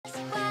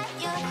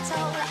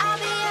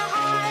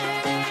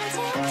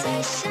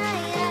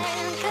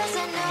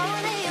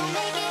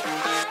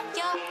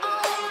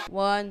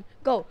1,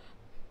 go.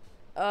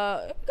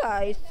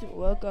 Guys,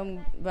 welcome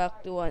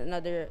back to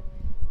another.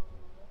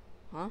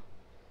 Huh?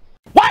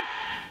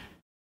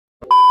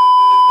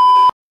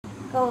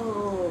 Go.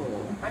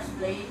 Press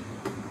play.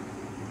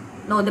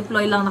 No,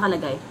 deploy lang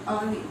nakalagay.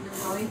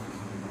 Deploy.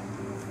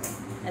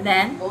 And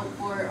then? Vote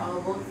for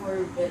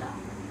Villa.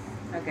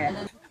 Okay. And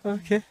then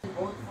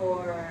vote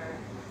for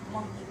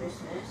Monkey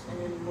Christmas, and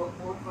then vote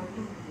for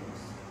two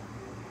teams.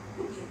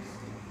 And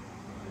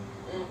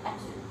then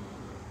exit.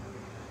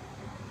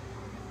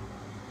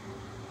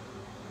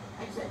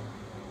 Exit.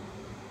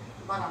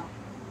 Bottom.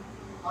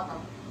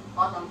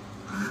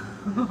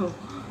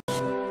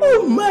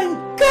 Oh my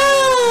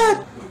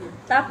God!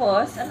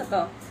 Tapos, ano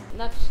to?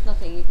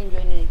 Nothing. You can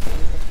join anything.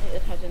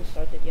 It hasn't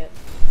started yet.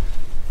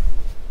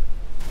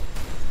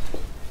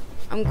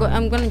 I'm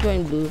gonna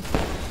join blue.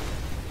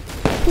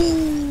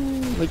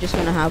 We're just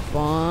gonna have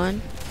fun.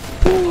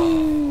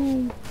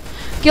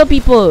 Kill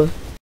people.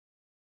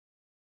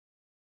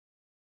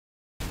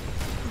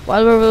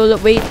 While we're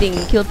waiting,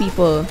 kill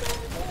people.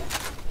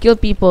 Kill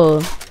people.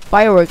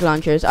 Firework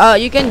launchers.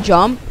 You can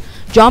jump,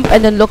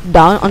 and then look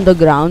down on the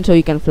ground so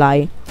you can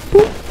fly.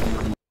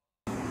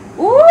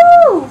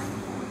 Ooh!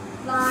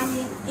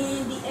 Flying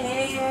in the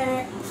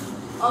air.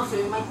 Also,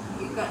 you can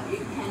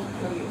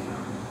kill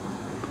yourself.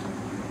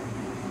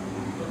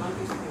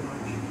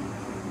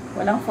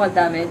 Walang fall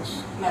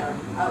damage.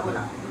 Meron.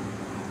 Wala.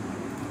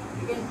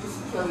 You can just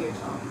kill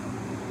yourself.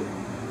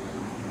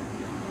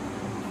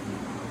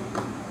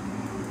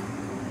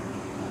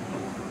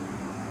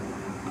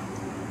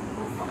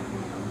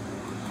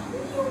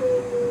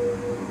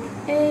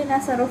 Eh,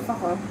 nasa roof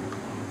ako.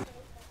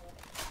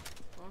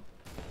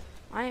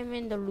 I am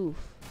in the roof.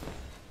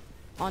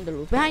 On the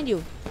roof. Behind you.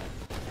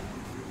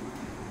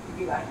 Did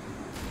you guys?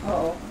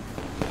 Oo.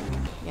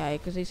 Yeah,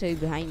 because they say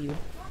behind you.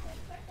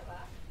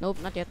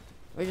 Nope, not yet.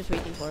 We're just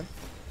waiting for.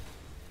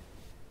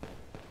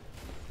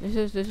 This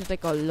is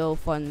like a low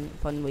fun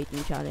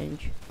waiting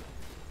challenge.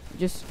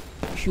 Just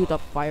shoot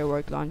up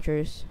firework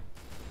launchers.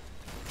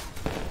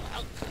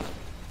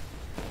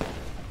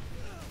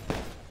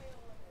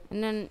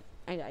 And then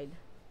I died.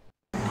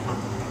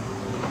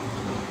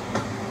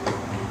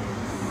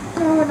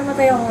 Oh,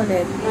 namatay ako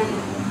ulit. And then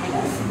I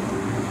died.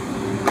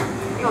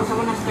 Yo,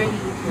 someone has 30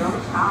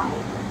 kills? How?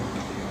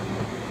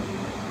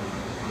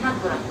 I'm not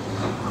good at this.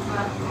 I'm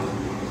good at this.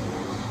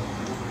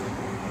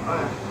 Or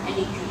I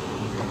need you.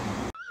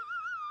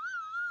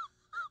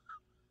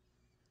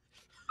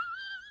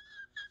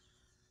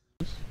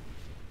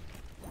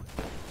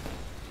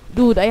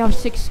 Dude, I have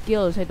 6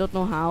 kills. I don't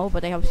know how,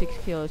 but I have 6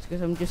 kills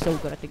because I'm just so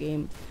good at the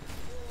game.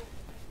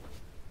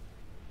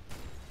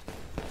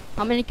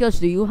 How many kills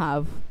do you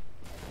have?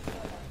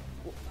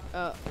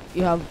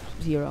 You have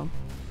 0.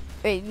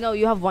 Wait, no,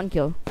 you have 1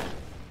 kill.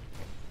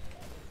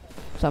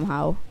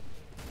 Somehow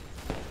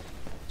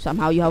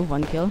you have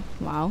 1 kill.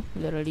 Wow,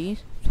 literally,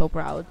 so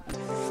proud.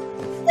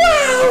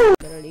 Wow!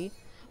 Literally.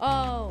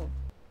 Oh.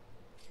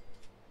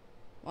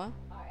 What?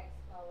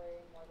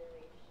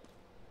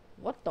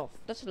 What the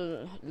that's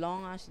a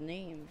long ass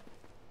name.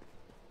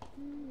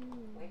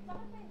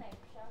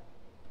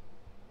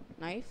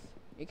 Knife?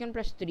 You can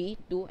press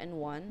 3, 2, and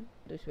 1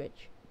 to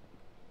switch.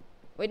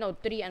 Wait, no,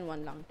 3 and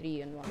 1 lang.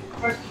 3 and 1.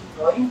 First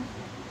deploy,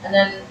 and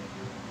then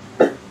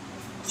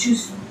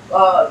choose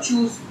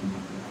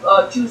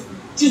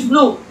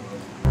blue.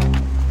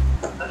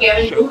 Okay,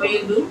 are you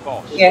blue?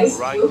 Yes.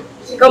 Right.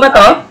 Ikaw ba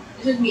to?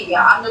 This is me,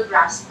 yeah. I'm the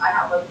grass. I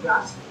have a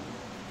grass.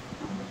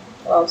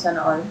 Wow,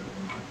 sana all.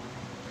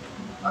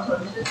 Also,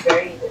 this is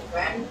very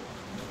different.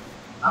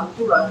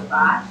 To run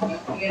fast, you're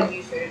gonna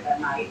use your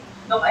knife.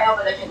 Look, I have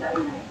a legendary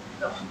knife.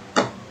 Look.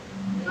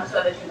 And also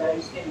a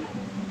legendary skin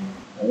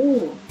knife.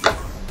 Ooh.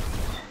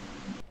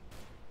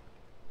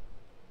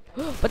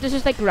 But this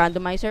is like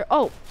randomizer.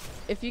 Oh,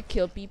 if you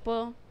kill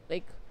people,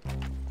 like,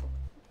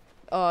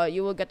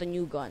 you will get a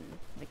new gun,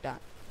 like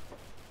that.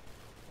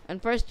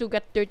 And first to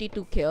get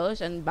 32 kills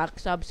and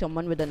backstab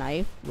someone with a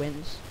knife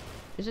wins.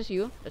 Is this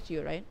you? That's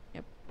you, right?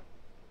 Yep.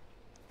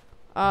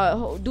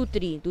 Do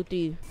 3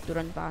 to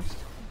run fast.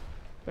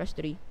 Press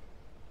 3.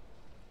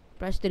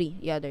 Press 3.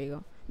 Yeah, there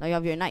you go. Now you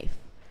have your knife.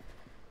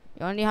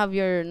 You only have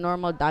your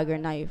normal dagger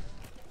knife.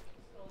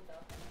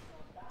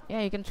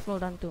 Yeah, you can scroll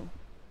down too.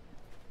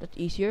 That's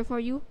easier for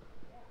you.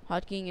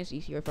 Hotkeying is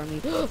easier for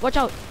me. Watch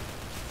out!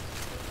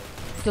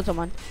 Kill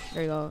someone.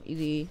 There you go.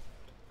 Easy.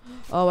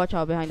 Oh, watch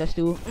out behind us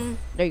too.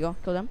 There you go.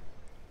 Kill them.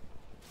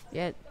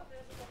 Yeah.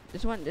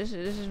 This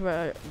is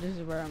where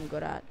I'm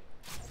good at.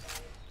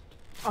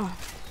 Oh.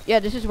 Yeah,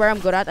 this is where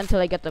I'm good at until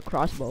I get the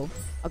crossbow.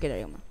 Okay, there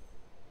you go.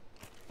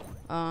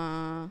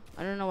 I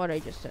don't know what I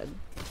just said.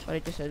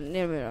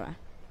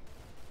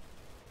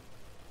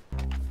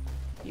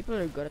 People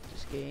are good at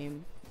this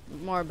game.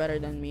 More better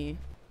than me.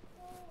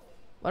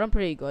 But I'm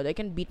pretty good. I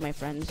can beat my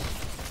friends.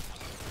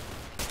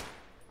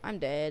 I'm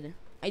dead.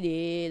 I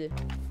did.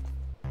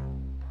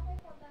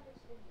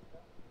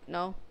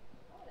 No.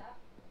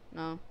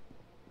 No.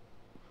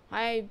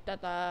 Hi,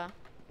 Tata.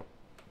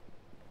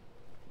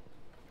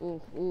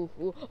 Ooh.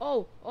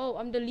 Oh,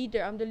 I'm the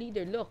leader.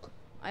 Look.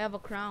 I have a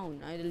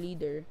crown. I'm the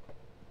leader.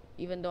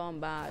 Even though I'm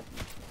bad.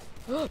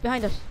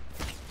 Behind us.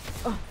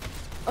 Oh,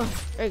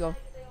 there you go.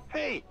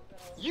 Hey,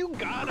 you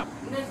got him.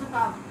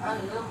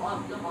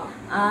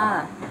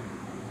 Ah.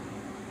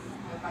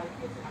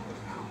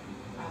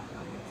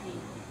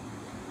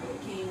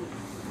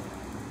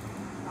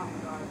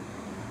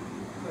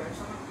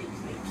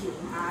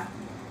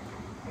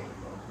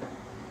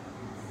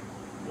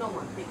 No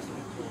one picks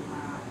my king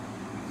hat.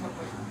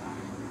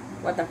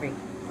 What the freak?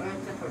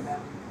 Except for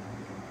them.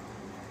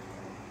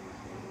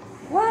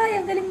 Why?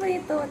 Ang galing mo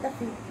nito. What the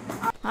freak?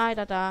 Hi,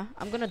 Tata.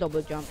 I'm gonna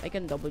double jump. I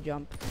can double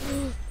jump.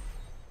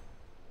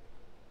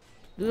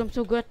 Dude, I'm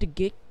so good at the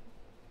gig.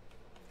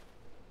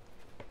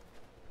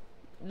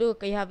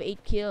 Look, I have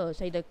 8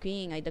 kills. I the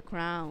king. I the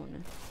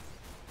crown.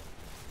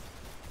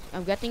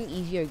 I'm getting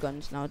easier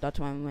guns now. That's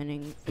why I'm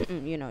winning.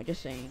 You know,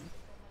 just saying.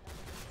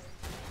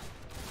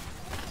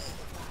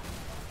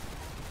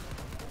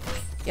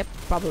 Yep,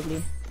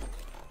 probably.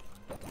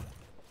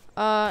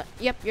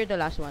 Yep, you're the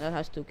last one that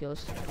has 2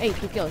 kills. Hey,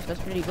 2 kills. That's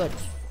pretty good.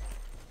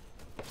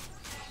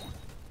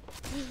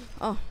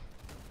 Oh.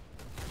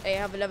 I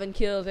have 11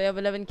 kills. I have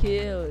 11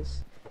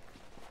 kills.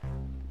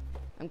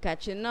 I'm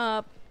catching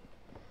up.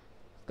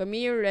 Come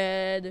here,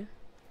 red.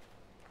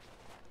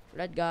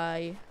 Red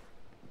guy.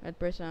 Red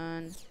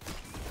person.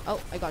 Oh,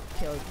 I got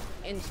killed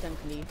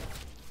instantly.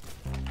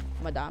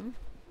 Madam?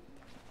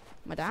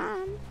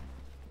 Madam?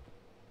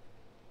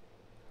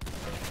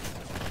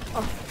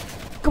 Oh,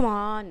 come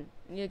on.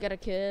 You gotta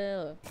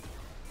kill.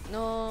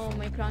 No,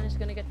 my crown is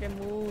gonna get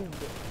removed.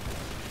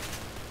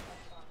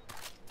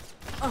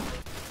 Oh,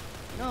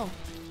 no.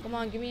 Come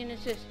on, give me an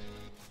assist.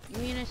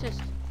 Give me an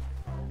assist.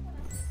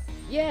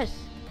 Yes.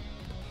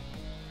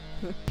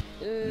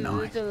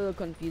 It's a little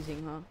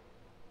confusing, huh?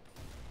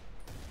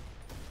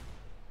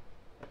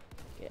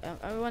 Okay,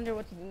 I wonder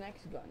what's the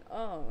next gun.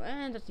 Oh,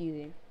 and that's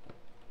easy.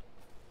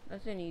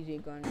 That's an easy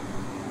gun.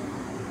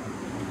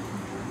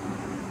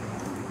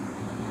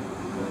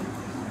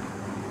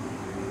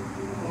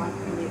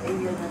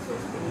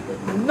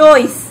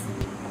 Noise!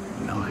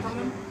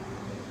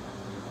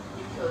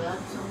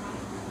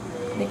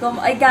 Hindi ko,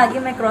 ay gagi,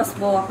 may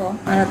crossbow ako.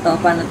 Ano to?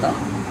 Paano to?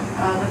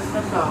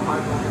 That's a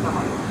hard one. That's a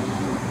hard one.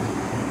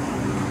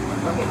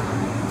 Okay.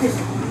 This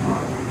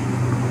hard.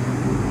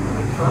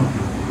 Like from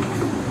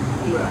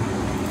here.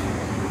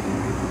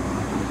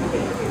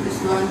 Okay, this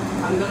one,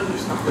 I'm gonna be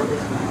stuck with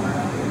this one.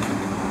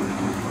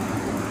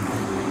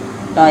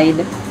 Died.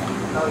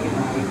 Oh, you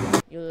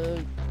died.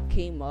 You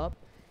came up,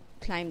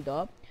 climbed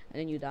up, and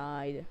then you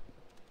died.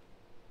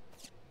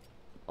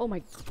 Oh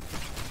my.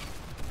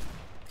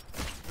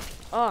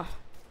 Ah.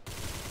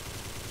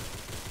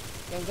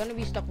 Yeah, I'm gonna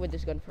be stuck with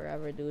this gun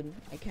forever, dude.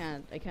 I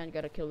can't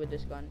get a kill with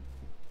this gun.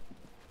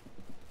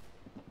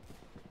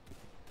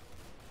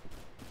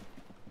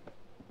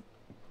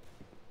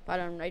 But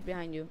I'm right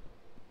behind you.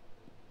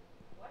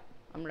 What?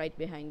 I'm right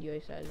behind you,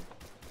 I said.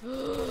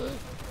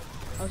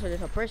 Also,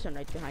 there's a person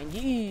right behind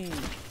you.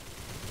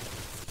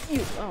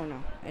 Oh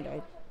no, I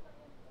died.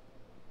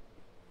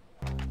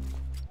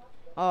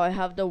 Oh, I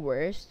have the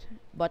worst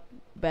but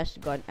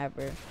best gun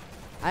ever.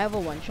 I have a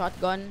one-shot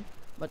gun,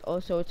 but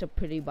also it's a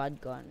pretty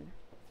bad gun.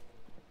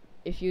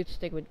 If you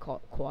stick with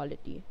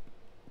quality.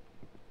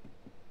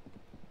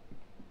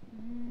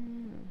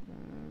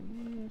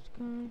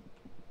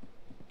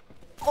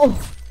 Oh,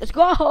 let's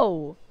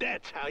go!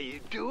 That's how you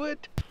do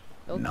it.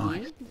 Low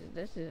Nice.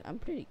 key, I'm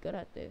pretty good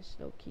at this.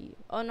 Low key.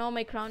 Oh no,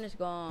 my crown is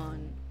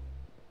gone.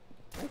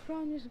 My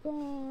crown is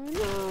gone.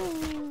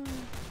 No.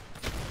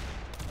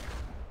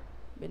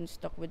 Been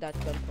stuck with that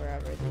gun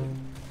forever, dude.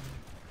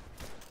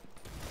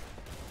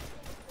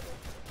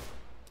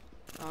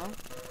 Oh.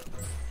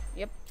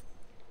 Yep.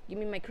 Give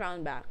me my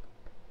crown back.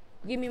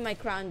 Give me my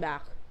crown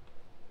back.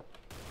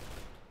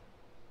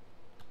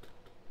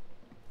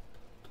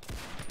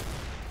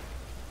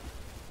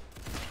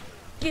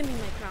 Give me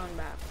my crown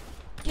back.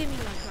 Give me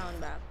my crown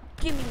back.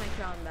 Give me my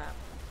crown back.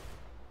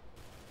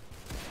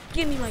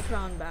 Give me my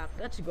crown back.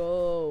 Let's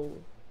go.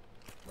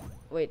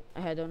 Wait,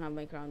 I don't have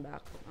my crown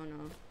back. Oh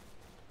no.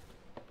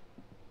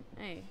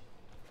 Hey.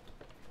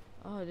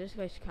 Oh, this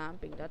guy's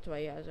camping. That's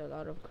why he has a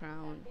lot of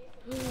crown.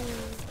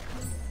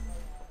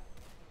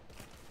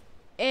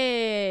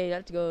 Hey,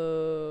 let's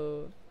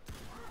go.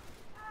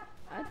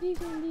 At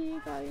least hindi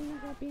tayo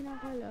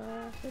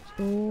pinakalas. Let's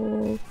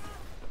go.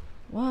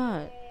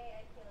 What?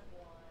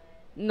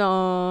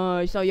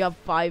 Nice. So you have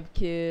 5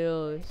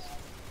 kills.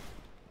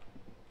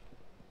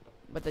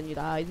 But then you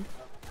died.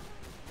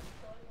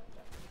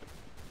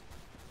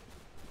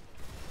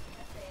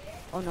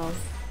 Oh no.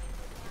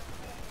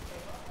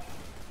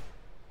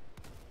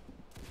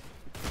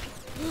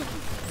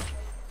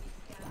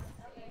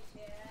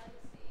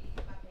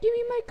 Give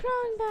me my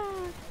crown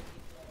back.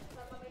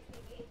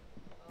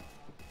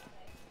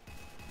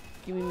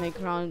 Give me my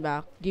crown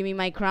back. Give me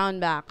my crown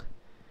back.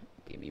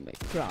 Give me my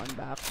crown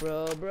back,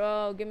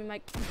 bro. Give me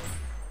my.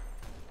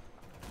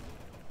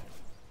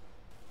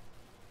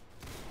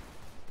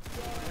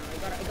 I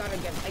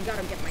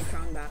gotta get my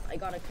crown back. I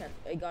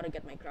gotta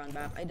get my crown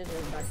back. I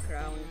deserve that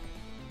crown.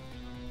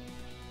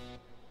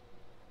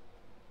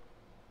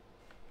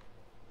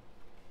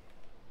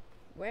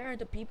 Where are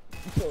the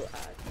people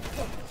at?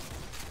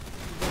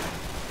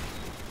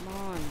 Come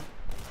on.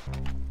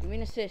 Give me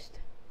an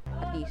assist.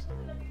 At least.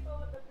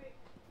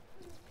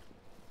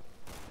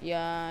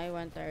 Yeah, I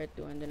went there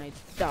too and then I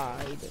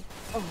died.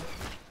 Oh.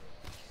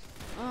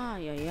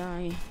 Ay, ay,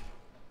 ay.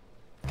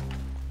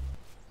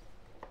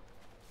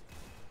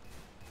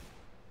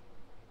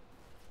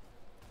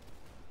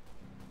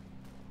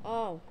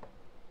 Oh.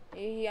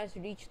 He has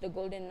reached the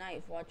golden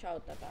knife. Watch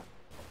out, Tata.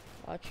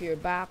 Watch your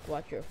back,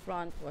 watch your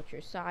front, watch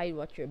your side,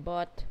 watch your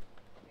butt.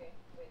 Okay,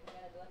 wait, I'm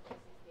gonna do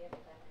 160 every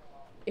time I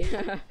walk.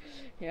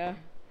 Yeah. Yeah.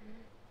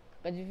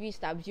 Because if he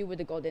stabs you with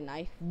the golden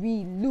knife,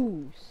 we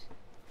lose.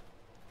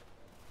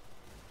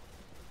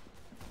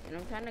 And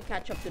I'm trying to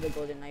catch up to the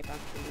golden knife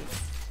actually.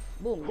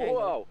 Boom. There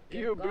Whoa, you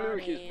you go. blew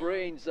Got his him.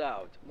 brains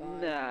out. Got him. I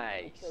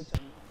Nice. killed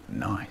someone.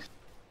 Nice.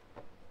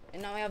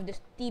 And now I have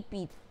this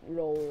TP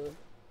roll.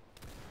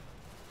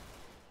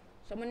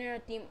 Someone in our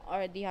team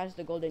already has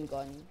the golden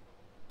gun.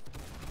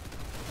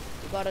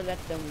 We gotta let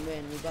them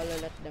win. We gotta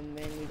let them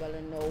win. We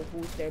gotta know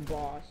who's their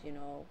boss, you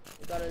know.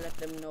 We gotta let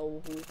them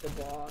know who's the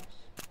boss.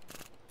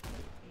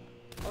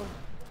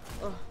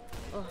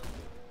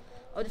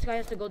 Oh, this guy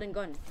has the golden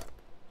gun.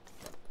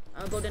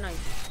 Golden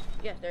knife.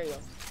 Yes, there you go.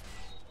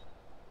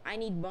 I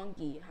need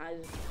Bunky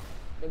has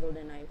the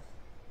golden knife.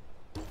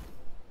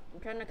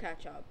 I'm trying to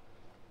catch up.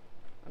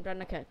 I'm trying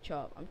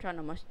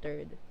to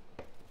mustard.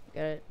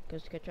 Get it?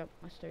 Cause ketchup,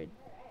 mustard.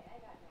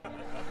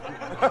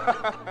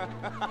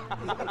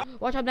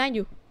 Watch out behind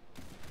you.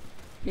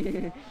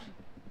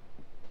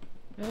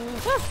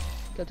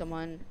 Killed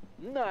someone.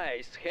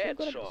 Nice So good at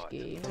this headshot.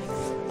 game.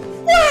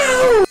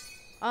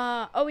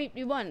 Oh wait,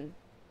 we won.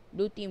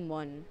 Blue team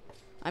won.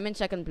 I'm in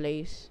second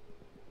place.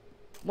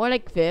 More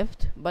like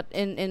fifth, but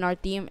in our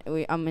team,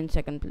 I'm in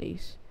second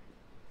place.